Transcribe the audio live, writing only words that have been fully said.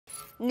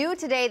New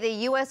today, the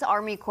U.S.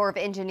 Army Corps of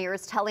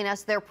Engineers telling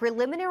us their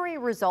preliminary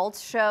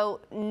results show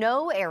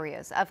no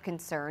areas of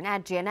concern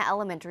at Jana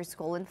Elementary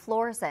School in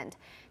Florissant.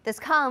 This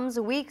comes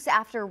weeks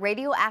after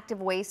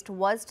radioactive waste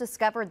was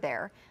discovered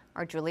there.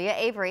 Our Julia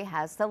Avery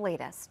has the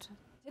latest.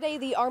 Today,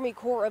 the Army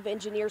Corps of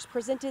Engineers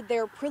presented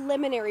their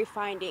preliminary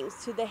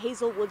findings to the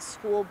Hazelwood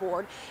School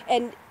Board.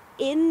 And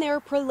in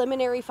their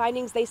preliminary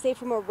findings, they say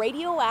from a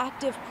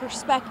radioactive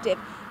perspective,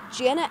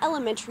 Jana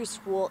Elementary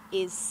School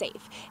is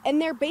safe. And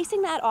they're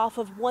basing that off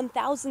of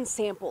 1,000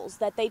 samples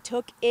that they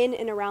took in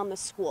and around the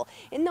school.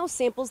 In those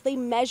samples, they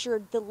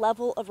measured the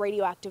level of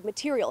radioactive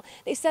material.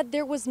 They said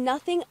there was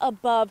nothing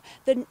above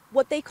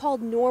what they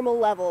called normal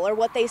level, or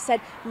what they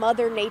said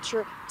Mother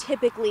Nature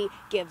typically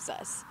gives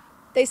us.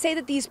 They say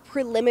that these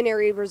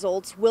preliminary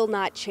results will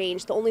not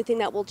change. The only thing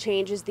that will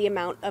change is the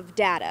amount of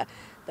data.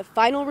 The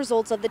final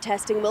results of the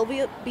testing will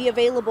be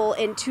available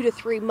in 2 to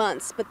 3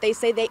 months, but they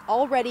say they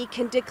already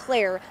can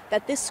declare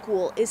that this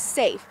school is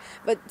safe.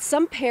 But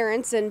some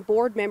parents and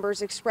board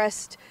members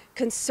expressed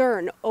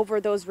concern over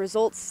those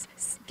results,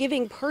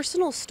 giving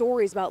personal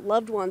stories about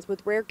loved ones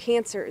with rare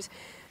cancers.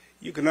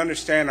 You can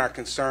understand our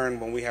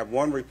concern when we have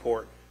one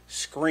report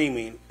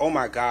screaming, "Oh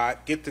my God,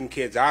 get them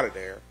kids out of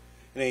there,"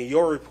 and then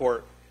your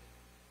report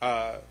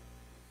a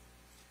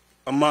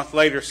month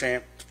later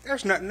saying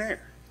there's nothing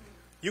there.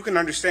 You can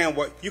understand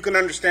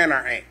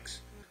our angst.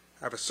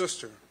 I have a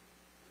sister,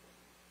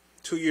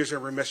 2 years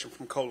in remission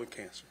from colon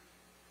cancer.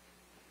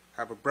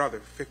 I have a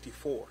brother,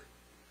 54,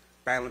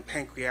 battling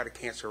pancreatic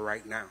cancer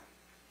right now.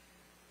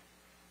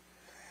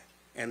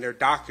 And their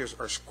doctors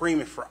are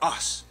screaming for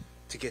us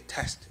to get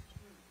tested.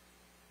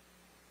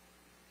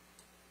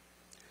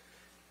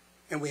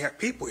 And we have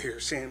people here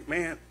saying,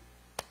 man,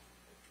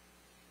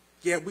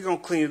 yeah, we're going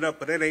to clean it up,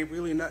 but it ain't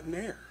really nothing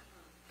there.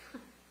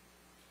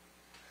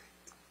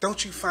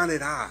 Don't you find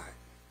it odd?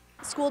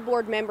 School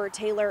board member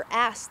Taylor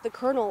asked the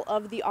colonel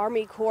of the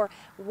Army Corps,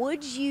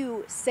 would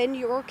you send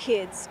your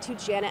kids to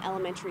Jana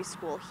Elementary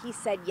School? He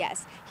said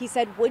yes. He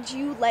said, would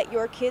you let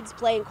your kids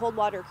play in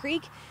Coldwater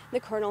Creek? The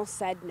colonel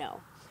said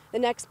no. The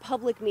next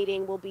public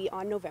meeting will be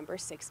on November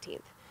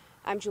 16th.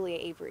 I'm Julia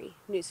Avery,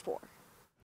 News 4.